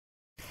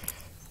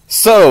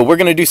So, we're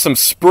going to do some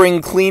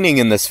spring cleaning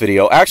in this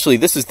video. Actually,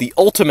 this is the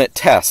ultimate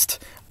test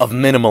of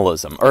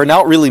minimalism. Or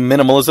not really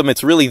minimalism,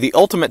 it's really the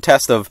ultimate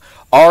test of,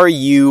 are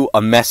you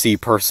a messy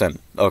person?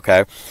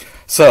 Okay?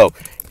 So,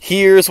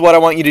 here's what I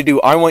want you to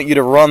do. I want you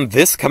to run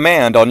this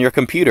command on your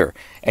computer.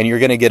 And you're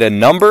going to get a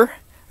number.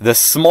 The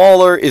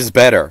smaller is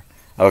better.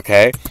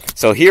 Okay?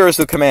 So here is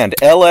the command.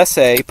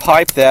 LSA,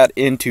 pipe that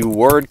into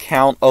word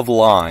count of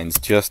lines.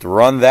 Just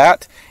run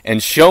that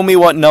and show me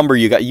what number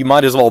you got. You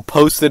might as well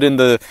post it in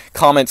the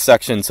comments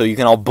section so you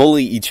can all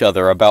bully each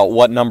other about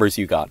what numbers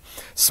you got.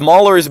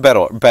 Smaller is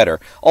better.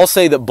 I'll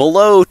say that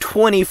below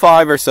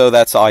 25 or so,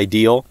 that's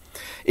ideal.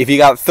 If you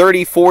got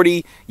 30,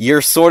 40,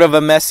 you're sort of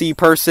a messy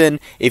person.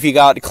 If you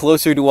got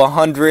closer to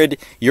 100,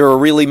 you're a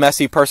really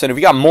messy person. If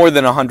you got more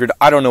than 100,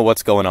 I don't know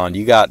what's going on.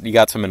 You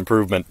got some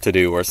improvement to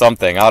do or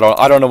something. I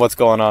don't know what's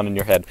going on in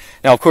your head.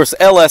 Now, of course,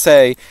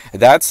 LSA,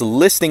 that's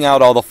listing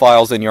out all the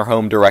files in your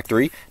home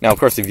directory. Now, of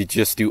course, if you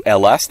just do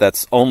LS,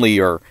 that's only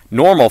your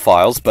normal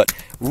files. But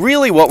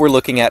really what we're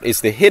looking at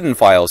is the hidden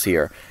files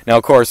here. Now,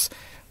 of course,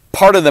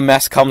 part of the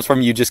mess comes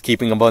from you just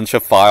keeping a bunch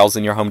of files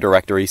in your home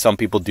directory. Some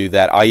people do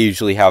that. I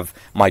usually have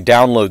my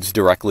downloads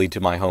directly to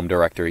my home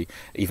directory,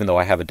 even though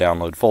I have a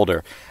download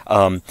folder.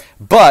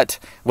 But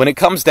when it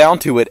comes down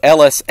to it,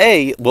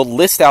 LSA will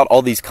list out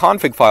all these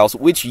config files,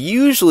 which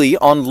usually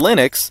on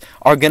Linux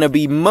are going to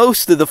be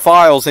most of the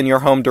files in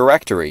your home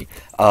directory.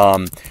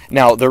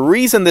 Now, the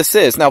reason this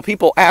is, now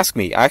people ask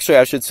me, actually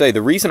I should say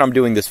the reason I'm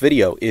doing this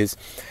video is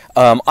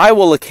I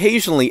will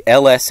occasionally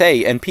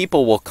LSA and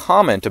people will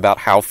comment about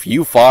how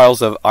few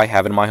files I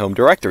have in my home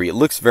directory. It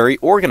looks very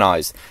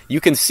organized.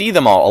 You can see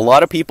them all. A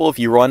lot of people, if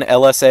you run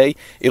LSA,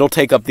 it'll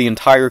take up the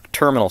entire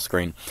terminal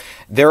screen.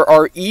 There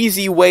are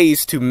easy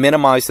ways to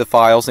minimize the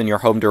files in your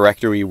home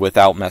directory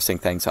without messing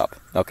things up.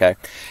 Okay?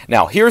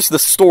 Now, here's the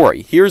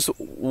story. Here's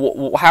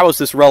how is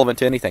this relevant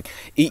to anything?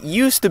 It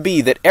used to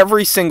be that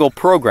every single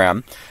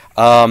program,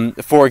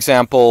 for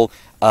example,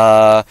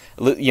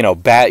 your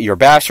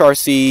bash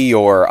RC,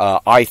 your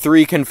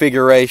i3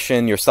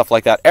 configuration, your stuff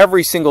like that,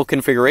 every single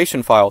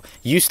configuration file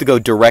used to go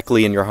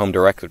directly in your home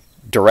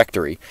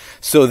directory.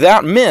 So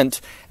that meant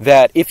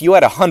that if you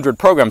had 100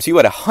 programs, you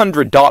had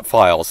 100 dot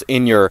files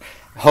in your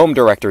home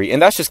directory,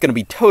 and that's just going to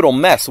be total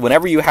mess.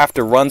 Whenever you have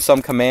to run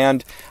some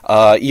command,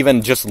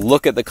 even just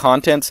look at the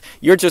contents,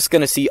 you're just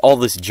going to see all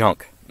this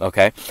junk.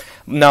 Okay.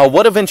 Now,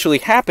 what eventually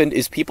happened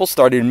is people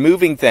started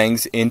moving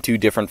things into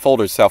different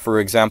folders. So, for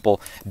example,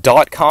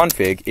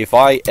 .config, if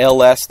I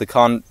ls the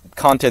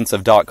contents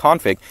of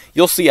 .config,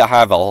 you'll see I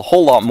have a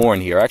whole lot more in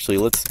here. Actually,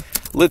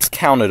 let's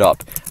count it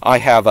up. I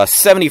have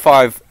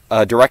 75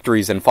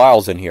 directories and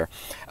files in here.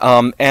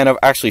 And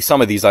actually,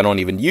 some of these I don't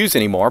even use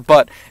anymore.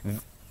 But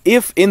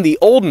if in the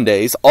olden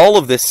days, all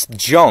of this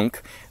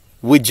junk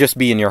would just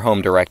be in your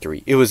home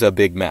directory, it was a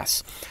big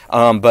mess.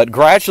 But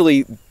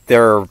gradually,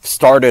 there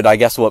started, I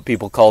guess, what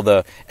people call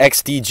the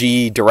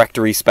XDG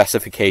directory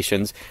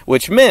specifications,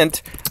 which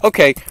meant,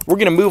 okay, we're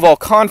going to move all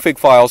config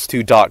files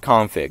to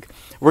 .config.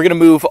 We're going to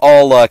move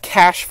all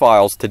cache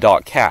files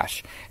to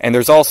 .cache. And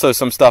there's also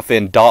some stuff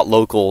in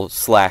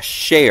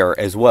 .local/share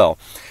as well.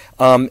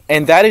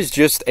 And that is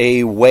just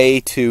a way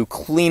to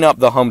clean up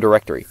the home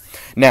directory.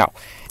 Now,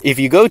 if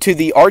you go to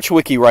the Arch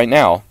Wiki right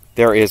now,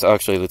 there is,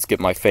 actually, let's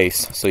get my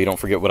face so you don't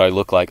forget what I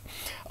look like.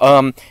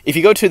 If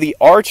you go to the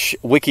Arch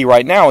Wiki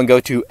right now and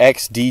go to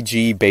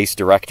XDG base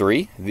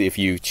directory, if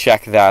you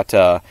check that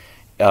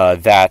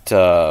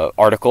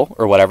article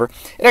or whatever,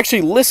 it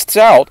actually lists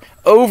out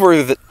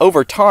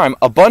over time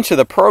a bunch of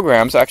the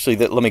programs. Actually,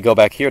 let me go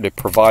back here to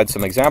provide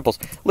some examples.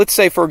 Let's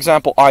say, for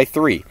example,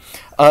 i3.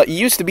 It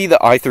used to be that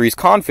i3's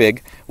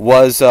config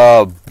was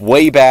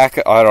way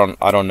back. I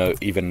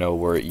don't even know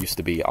where it used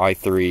to be.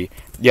 i3.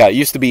 Yeah, it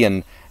used to be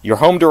in your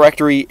home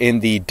directory in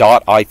the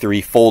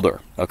 .i3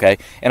 folder, okay?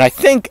 And I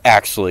think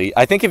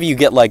if you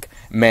get like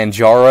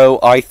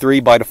Manjaro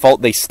i3 by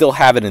default, they still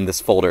have it in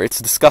this folder.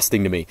 It's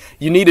disgusting to me.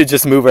 You need to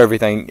just move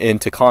everything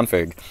into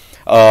config.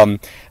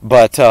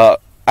 But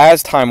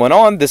as time went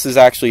on, this is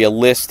actually a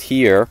list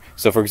here.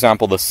 So for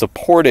example, the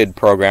supported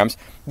programs,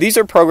 these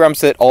are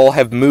programs that all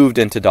have moved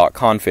into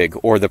 .config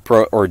or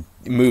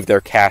moved their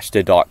cache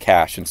to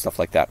 .cache and stuff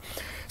like that.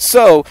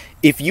 So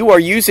if you are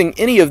using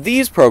any of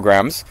these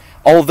programs,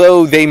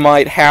 although they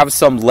might have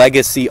some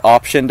legacy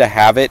option to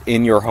have it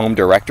in your home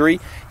directory,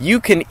 you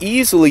can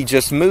easily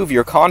just move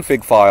your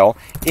config file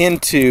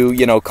into,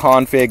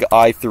 config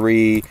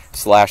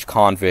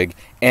i3/config,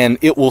 and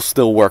it will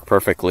still work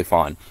perfectly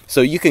fine.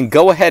 So you can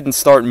go ahead and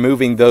start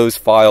moving those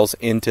files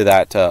into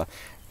that,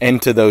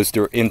 into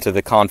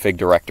the config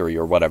directory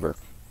or whatever.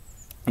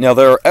 Now,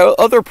 there are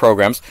other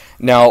programs.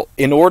 Now,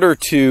 in order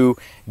to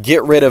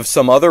get rid of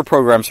some other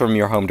programs from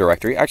your home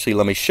directory, actually,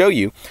 let me show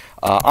you.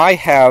 I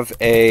have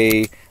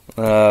a,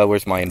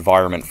 where's my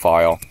environment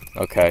file?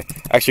 Okay.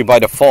 Actually, by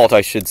default,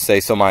 I should say,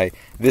 so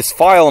this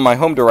file in my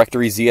home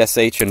directory,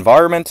 zsh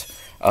environment,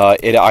 I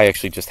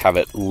actually just have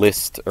it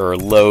list or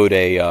load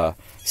a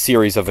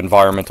series of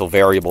environmental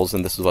variables,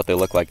 and this is what they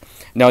look like.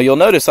 Now, you'll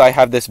notice I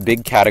have this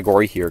big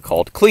category here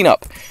called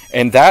cleanup,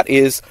 and that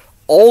is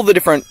all the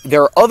different,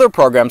 there are other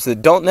programs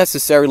that don't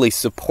necessarily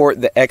support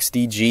the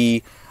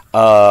XDG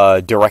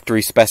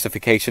directory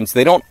specifications.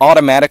 They don't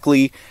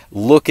automatically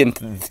look in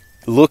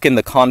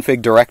the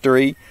config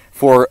directory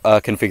for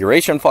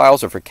configuration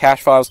files or for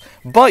cache files,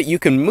 but you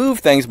can move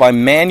things by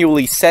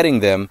manually setting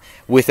them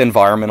with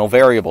environmental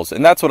variables.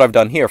 And that's what I've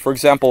done here. For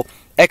example,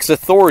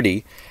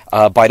 xauthority,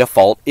 by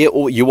default,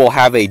 you will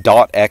have a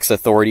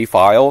 .xauthority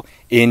file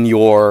in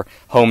your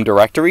home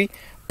directory,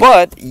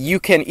 but you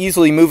can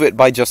easily move it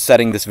by just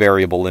setting this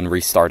variable and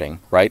restarting,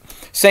 right?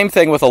 Same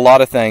thing with a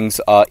lot of things.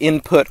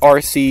 Input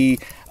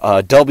RC,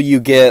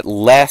 wget,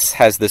 less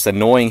has this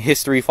annoying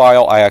history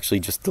file. I actually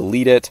just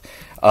delete it.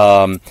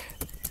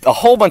 A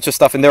whole bunch of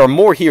stuff, and there are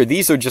more here.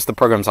 These are just the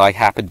programs I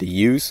happen to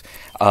use,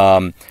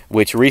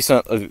 which GNU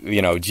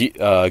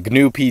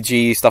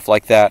PG, stuff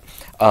like that.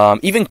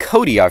 Even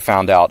Kodi, I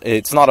found out.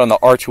 It's not on the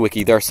Arch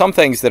Wiki. There are some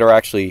things that are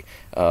actually,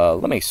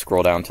 let me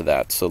scroll down to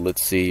that. So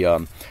let's see.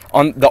 On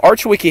the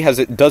Arch Wiki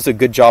does a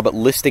good job at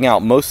listing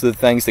out most of the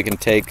things that can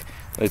take,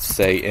 let's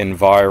say,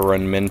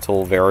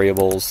 environmental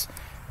variables.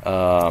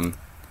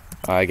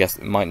 I guess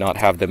it might not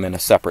have them in a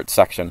separate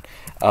section.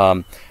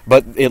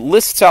 But it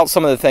lists out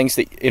some of the things,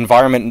 that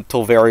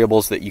environmental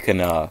variables that you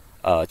can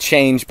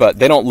change, but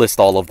they don't list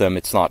all of them.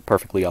 It's not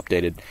perfectly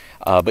updated.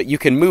 But you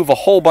can move a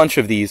whole bunch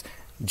of these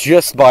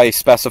just by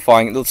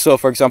specifying. So,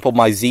 for example,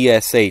 my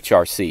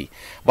ZSHRC.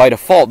 By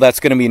default, that's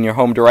going to be in your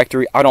home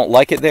directory. I don't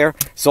like it there,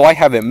 so I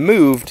have it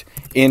moved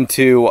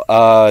into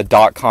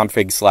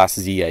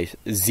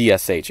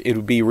 .config/ZSH. It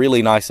would be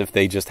really nice if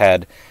they just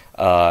had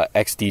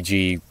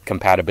XDG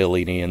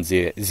compatibility in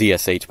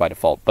ZSH by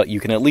default, but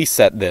you can at least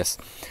set this.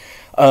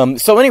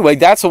 So anyway,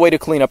 that's a way to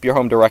clean up your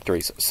home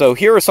directories. So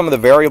here are some of the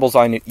variables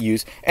I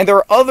use, and there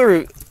are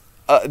other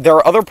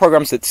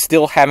programs that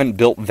still haven't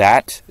built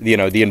that, the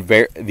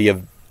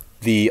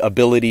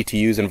ability to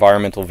use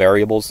environmental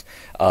variables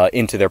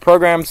into their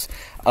programs.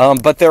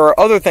 But there are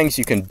other things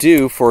you can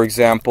do. For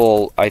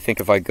example, I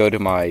think if I go to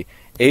my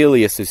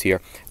aliases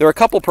here, there are a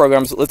couple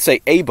programs. Let's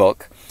say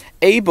abook.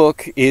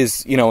 Abook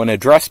is, an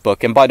address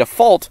book, and by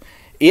default,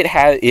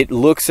 it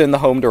looks in the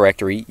home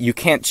directory. You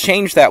can't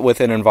change that with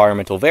an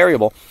environmental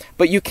variable,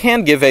 but you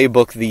can give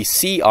abook the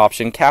C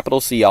option, capital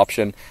C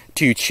option,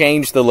 to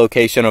change the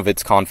location of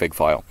its config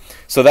file.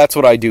 So that's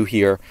what I do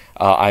here.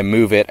 I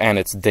move it and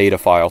its data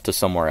file to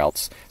somewhere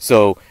else.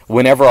 So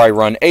whenever I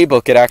run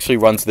abook, it actually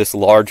runs this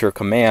larger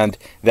command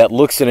that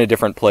looks in a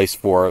different place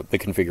for the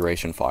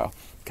configuration file.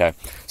 Okay,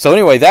 so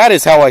anyway, that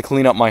is how I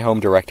clean up my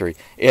home directory.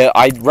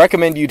 I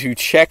recommend you to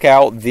check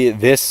out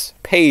this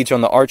page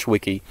on the Arch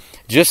Wiki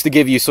just to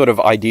give you sort of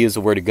ideas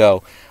of where to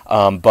go.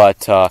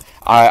 But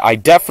I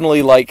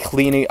definitely like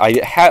cleaning.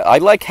 I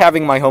like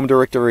having my home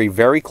directory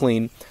very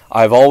clean.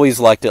 I've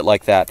always liked it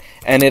like that,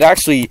 and it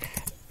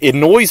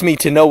annoys me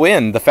to no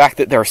end, the fact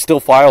that there are still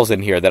files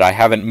in here that I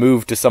haven't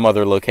moved to some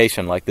other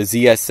location, like the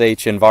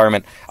ZSH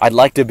environment. I'd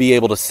like to be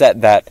able to set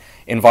that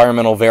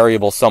environmental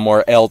variable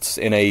somewhere else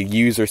in a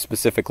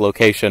user-specific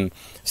location,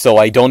 so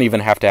I don't even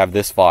have to have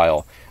this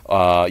file.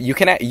 You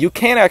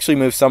can actually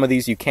move some of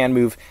these. You can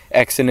move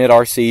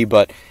xinit.rc,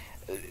 but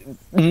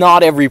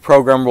not every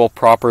program will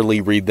properly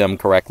read them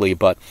correctly.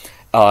 But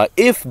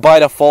if by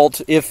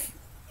default, if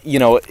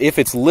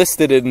it's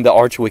listed in the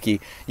Arch Wiki,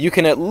 you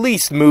can at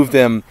least move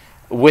them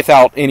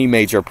without any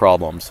major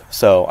problems.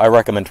 So I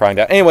recommend trying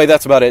that. Anyway,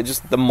 that's about it.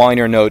 Just the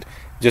minor note,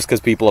 just because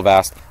people have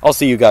asked. I'll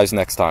see you guys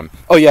next time.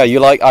 Oh yeah,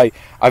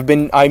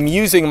 I'm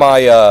using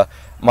my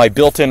my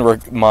built-in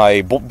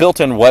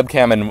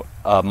webcam and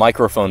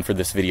microphone for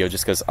this video,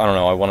 just because I don't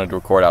know, I wanted to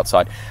record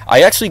outside.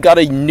 I actually got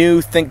a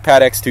new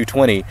ThinkPad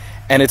X220,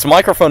 and its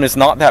microphone is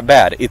not that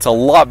bad. It's a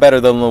lot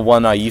better than the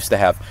one I used to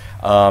have.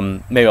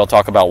 Maybe I'll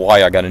talk about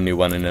why I got a new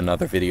one in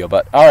another video.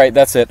 But all right,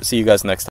 that's it. See you guys next time.